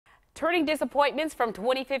turning disappointments from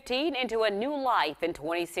 2015 into a new life in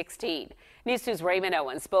 2016. News 2's Raymond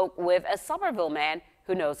Owens spoke with a Summerville man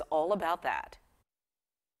who knows all about that.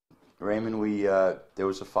 Raymond, there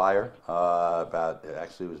was a fire it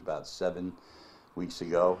was about 7 weeks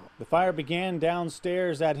ago. The fire began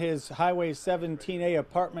downstairs at his Highway 17A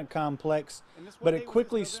apartment complex, but it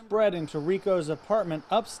quickly spread into Rico's apartment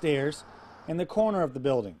upstairs in the corner of the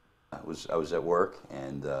building. I was at work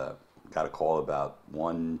and got a call about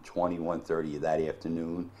 1:20, 1:30 that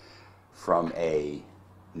afternoon from a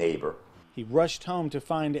neighbor. He rushed home to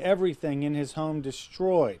find everything in his home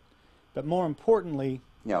destroyed, but more importantly,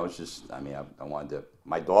 it was just, I wanted to,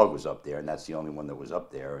 my dog was up there, and that's the only one that was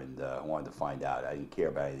up there, and I wanted to find out. I didn't care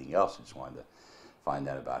about anything else, I just wanted to find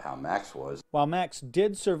out about how Max was. While Max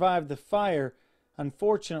did survive the fire,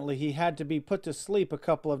 unfortunately he had to be put to sleep a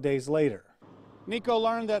couple of days later. Nico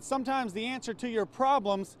learned that sometimes the answer to your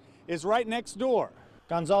problems is right next door.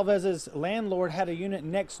 Gonzalez's landlord had a unit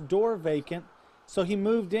next door vacant, so he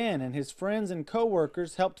moved in, and his friends and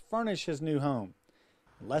co-workers helped furnish his new home.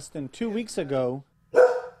 Less than 2 weeks ago,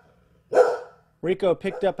 Rico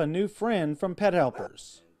picked up a new friend from Pet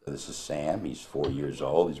Helpers. This is Sam. He's 4 years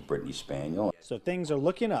old. He's a Brittany Spaniel. So things are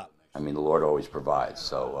looking up. The Lord always provides.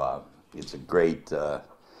 So it's a great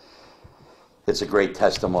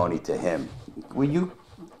testimony to Him. Will you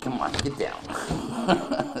come on, get down?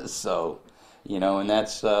 So,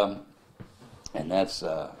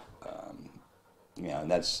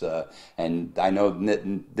 and I know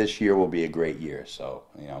this year will be a great year. So,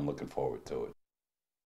 I'm looking forward to it.